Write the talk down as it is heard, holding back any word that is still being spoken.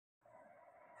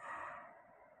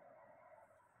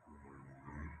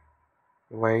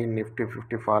Why Nifty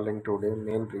 50 falling today?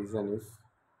 Main reason is,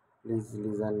 please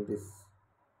listen this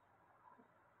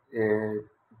a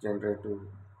generative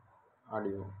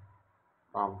audio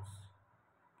prompts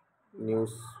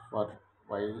news for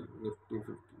why Nifty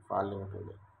 50 falling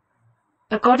today.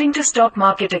 According to stock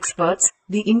market experts,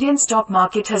 the Indian stock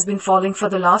market has been falling for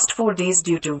the last 4 days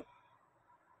due to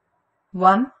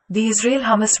 1. The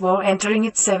Israel-Hamas war entering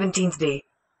its 17th day.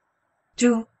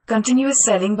 2. Continuous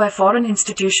selling by foreign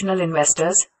institutional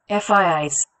investors,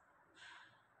 FIIs.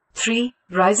 3.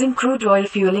 Rising crude oil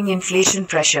fueling inflation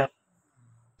pressure.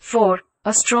 4.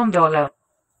 A strong dollar.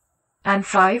 And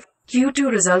 5.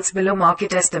 Q2 results below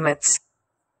market estimates.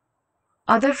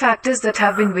 Other factors that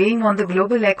have been weighing on the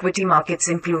global equity markets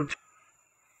include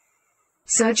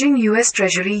surging US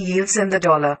Treasury yields and the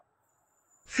dollar.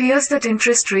 Fears that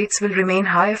interest rates will remain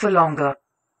high for longer.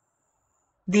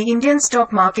 The Indian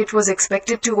stock market was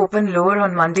expected to open lower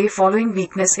on Monday following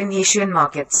weakness in Asian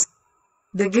markets.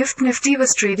 The GIFT Nifty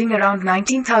was trading around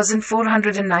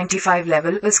 19,495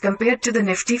 level as compared to the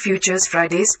Nifty Futures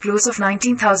Friday's close of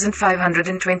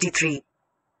 19,523.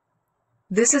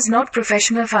 This is not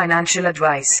professional financial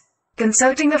advice.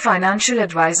 Consulting a financial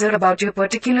advisor about your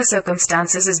particular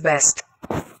circumstances is best.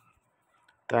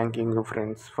 Thanking you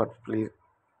friends for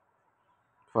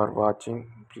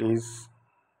watching. Please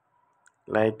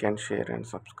like and share and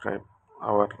subscribe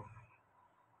our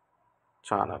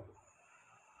channel.